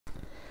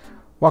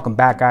Welcome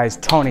back, guys.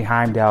 Tony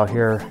Heimdall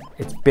here.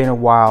 It's been a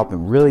while,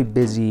 been really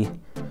busy.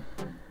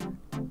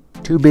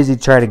 Too busy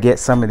to try to get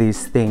some of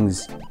these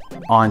things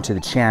onto the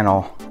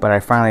channel, but I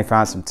finally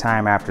found some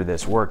time after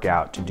this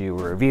workout to do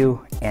a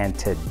review. And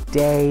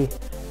today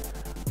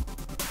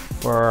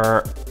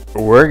we're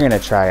gonna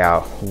try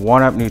out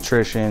 1up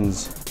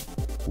Nutrition's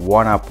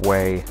 1up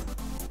Whey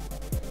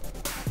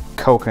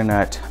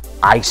coconut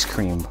ice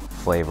cream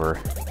flavor.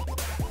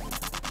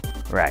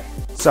 Right,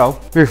 so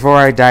before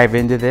I dive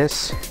into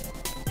this,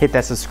 hit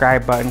that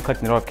subscribe button, click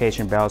the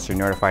notification bell so you're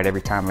notified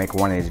every time I make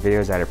one of these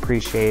videos. I'd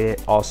appreciate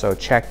it. Also,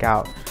 check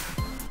out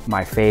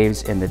my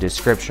faves in the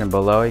description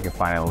below. You can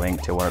find a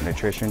link to 1up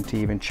Nutrition to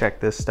even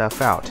check this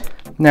stuff out.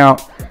 Now,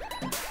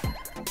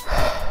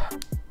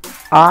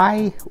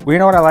 you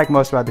know what I like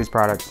most about these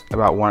products,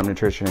 about 1up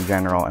Nutrition in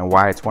general, and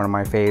why it's one of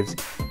my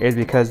faves, is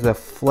because the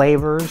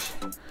flavors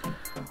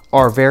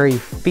are very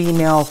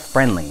female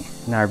friendly.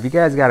 Now, if you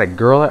guys got a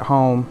girl at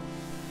home,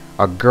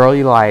 a girl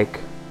you like,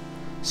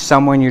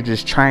 someone you're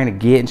just trying to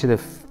get into the,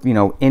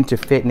 into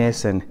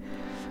fitness, and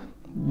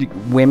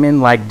women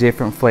like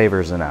different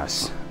flavors than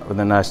us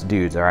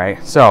dudes, all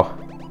right? So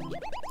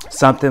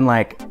something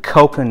like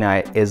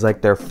coconut is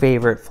like their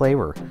favorite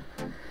flavor.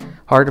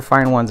 Hard to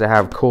find ones that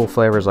have cool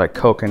flavors like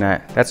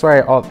coconut. That's why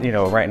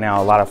right now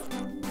a lot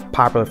of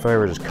popular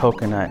flavors is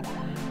coconut,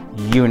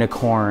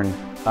 unicorn,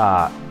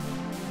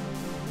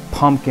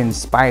 pumpkin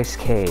spice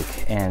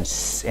cake, and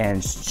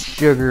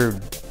sugar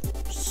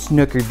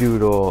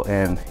snickerdoodle,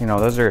 and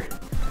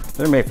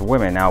they're made for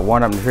women. Now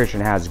 1up Nutrition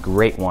has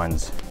great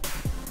ones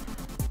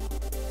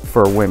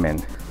for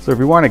women. So if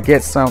you want to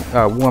get some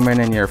woman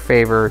in your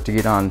favor to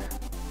get on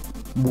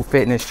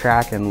fitness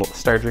track and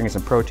start drinking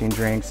some protein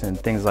drinks and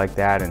things like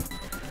that and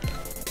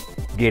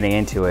getting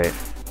into it,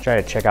 try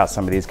to check out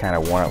some of these kind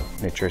of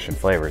 1up Nutrition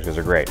flavors because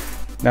they're great.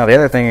 Now the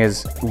other thing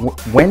is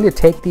when to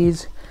take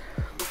these.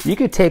 You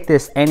could take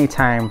this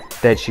anytime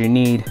that you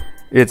need.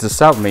 It's a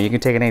supplement. You can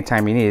take it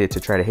anytime you need it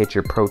to try to hit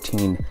your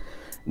protein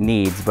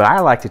needs. But I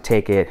like to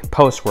take it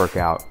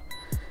post-workout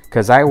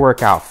because I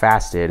work out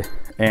fasted.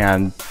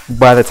 And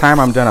by the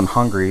time I'm done, I'm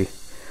hungry.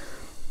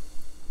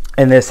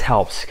 And this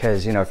helps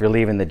because, if you're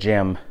leaving the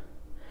gym,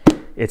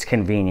 it's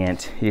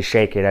convenient. You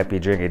shake it up, you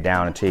drink it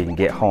down until you can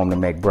get home to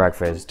make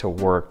breakfast, to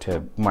work,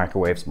 to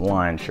microwave some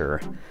lunch,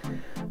 or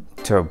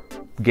to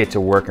get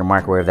to work and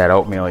microwave that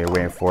oatmeal you're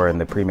waiting for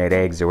and the pre-made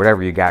eggs or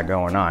whatever you got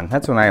going on.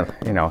 That's when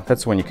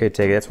that's when you could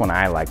take it. That's when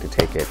I like to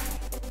take it.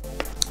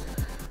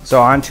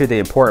 So on to the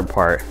important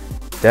part.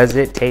 Does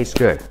it taste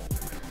good?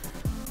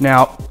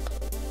 Now,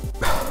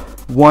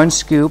 1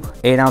 scoop,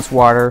 8-ounce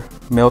water,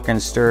 milk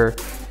and stir.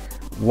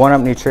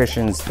 1up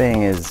Nutrition's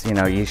thing is,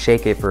 you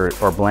shake it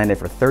or blend it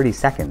for 30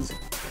 seconds.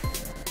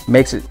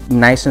 Makes it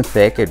nice and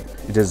thick. It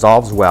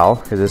dissolves well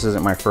because this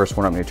isn't my first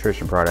 1up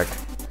Nutrition product.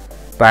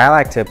 But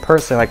I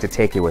personally like to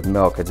take it with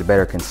milk. It's a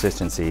better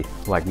consistency,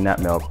 like nut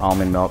milk,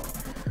 almond milk.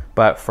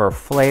 But for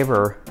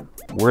flavor,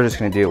 we're just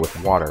gonna do it with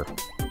water,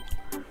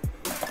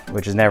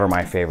 which is never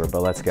my favorite,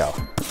 but let's go.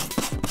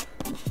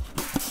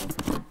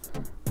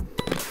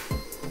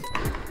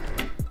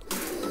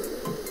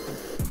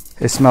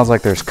 It smells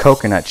like there's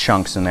coconut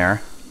chunks in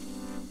there.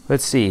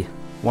 Let's see,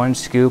 1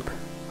 scoop,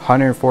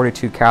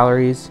 142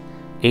 calories,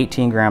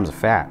 18 grams of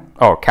fat.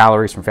 Oh,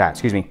 calories from fat,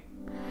 excuse me.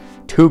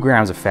 2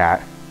 grams of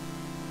fat.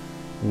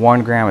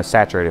 1 gram of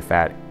saturated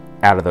fat.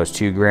 Out of those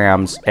 2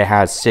 grams, it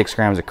has 6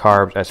 grams of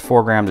carbs, that's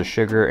 4 grams of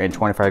sugar, and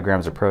 25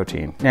 grams of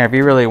protein. Now, if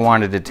you really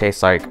wanted to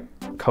taste like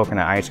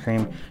coconut ice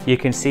cream, you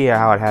can see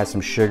how it has some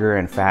sugar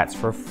and fats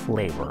for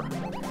flavor.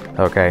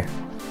 Okay.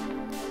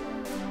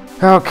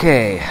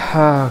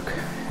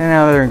 And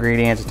other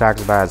ingredients it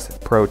talks about is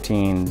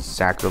protein,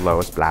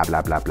 sucralose, blah,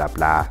 blah, blah, blah,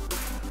 blah.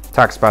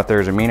 Talks about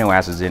there's amino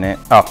acids in it.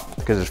 Oh,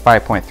 because there's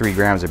 5.3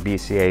 grams of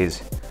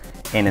BCAAs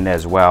in it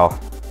as well.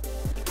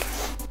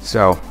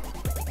 So,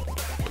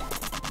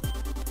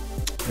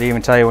 they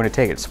even tell you when to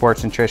take it.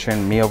 Sports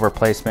nutrition, meal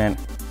replacement,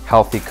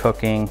 healthy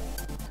cooking.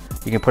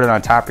 You can put it on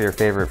top of your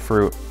favorite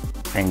fruit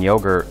and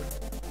yogurt.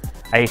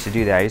 I used to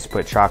do that. I used to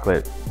put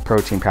chocolate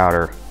protein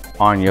powder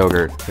on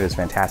yogurt. It was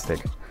fantastic.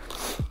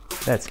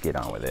 Let's get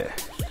on with it.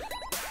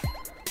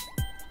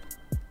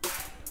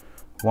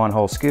 1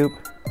 whole scoop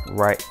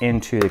right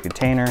into the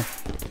container.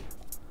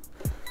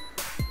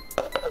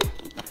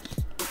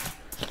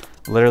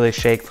 Literally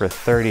shake for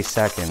 30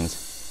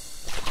 seconds.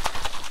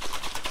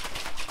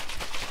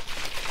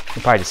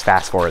 You'll probably just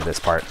fast forward this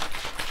part.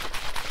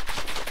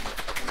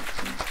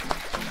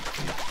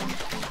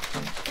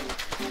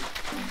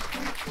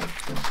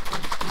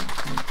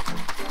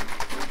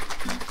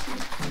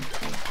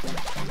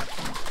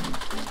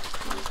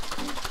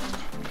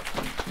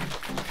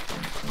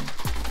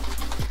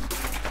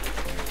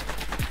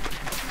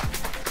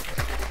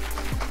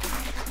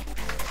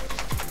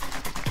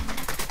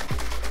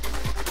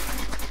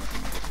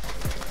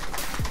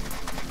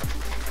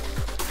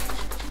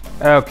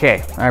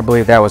 Okay, I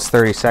believe that was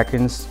 30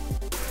 seconds.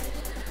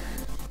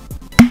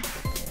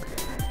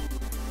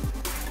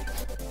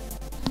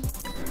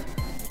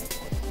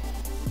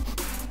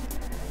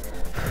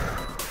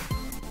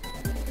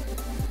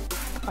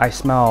 I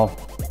smell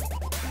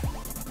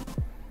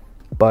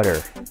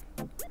butter.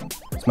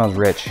 It smells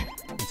rich.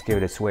 Let's give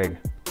it a swig.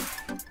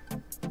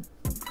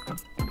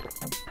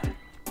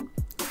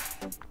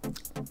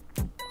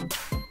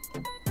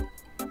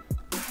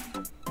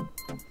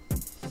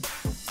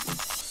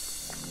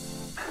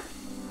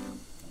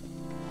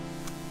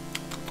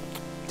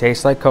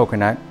 Tastes like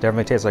coconut,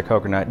 definitely tastes like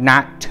coconut.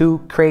 Not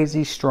too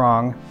crazy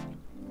strong.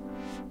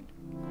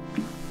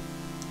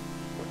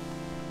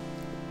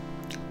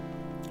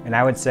 And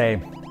I would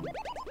say,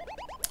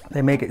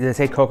 they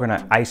say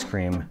coconut ice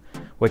cream,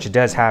 which it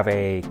does have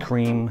a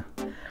cream,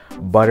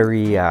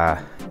 buttery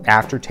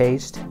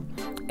aftertaste,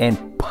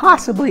 and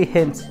possibly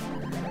hints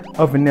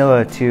of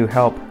vanilla to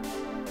help.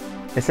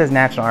 It says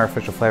natural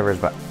artificial flavors,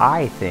 but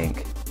I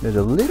think there's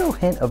a little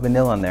hint of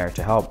vanilla in there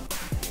to help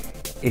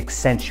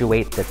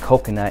accentuate the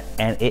coconut,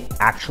 and it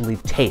actually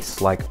tastes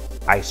like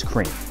ice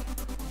cream.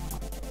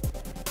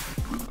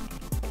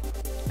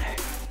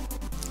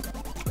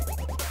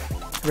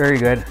 Very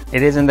good.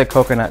 It isn't the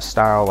coconut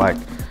style like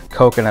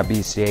coconut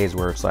BCAs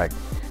where it's like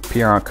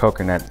pure on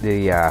coconut.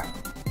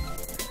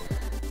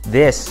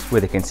 This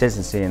with the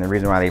consistency, and the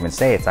reason why they even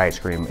say it's ice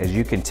cream is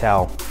you can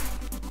tell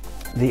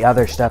the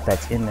other stuff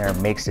that's in there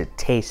makes it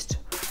taste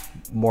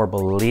more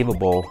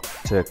believable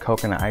to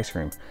coconut ice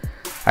cream.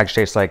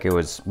 Actually tastes like it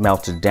was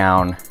melted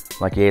down,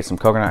 like you ate some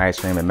coconut ice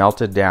cream, it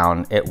melted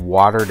down, it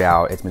watered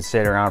out, it's been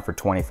sitting around for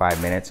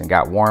 25 minutes and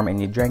got warm, and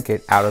you drank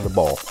it out of the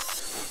bowl.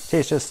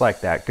 Tastes just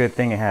like that. Good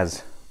thing it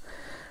has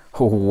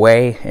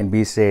whey and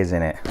BCAAs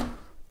in it,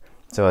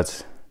 so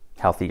it's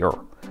healthier.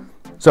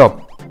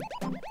 So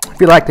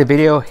if you liked the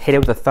video, hit it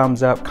with a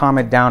thumbs up.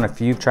 Comment down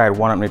if you've tried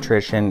 1up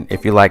Nutrition,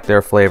 if you like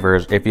their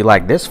flavors, if you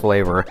like this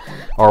flavor,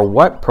 or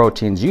what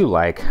proteins you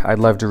like. I'd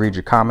love to read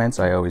your comments.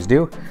 I always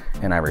do,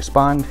 and I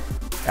respond.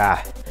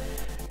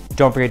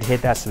 Don't forget to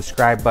hit that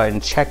subscribe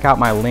button. Check out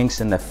my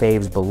links in the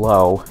faves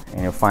below,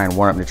 and you'll find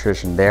 1up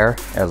Nutrition there,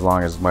 as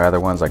long as my other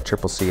ones like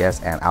Triple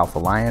CS and Alpha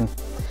Lion.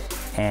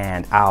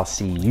 And I'll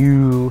see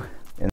you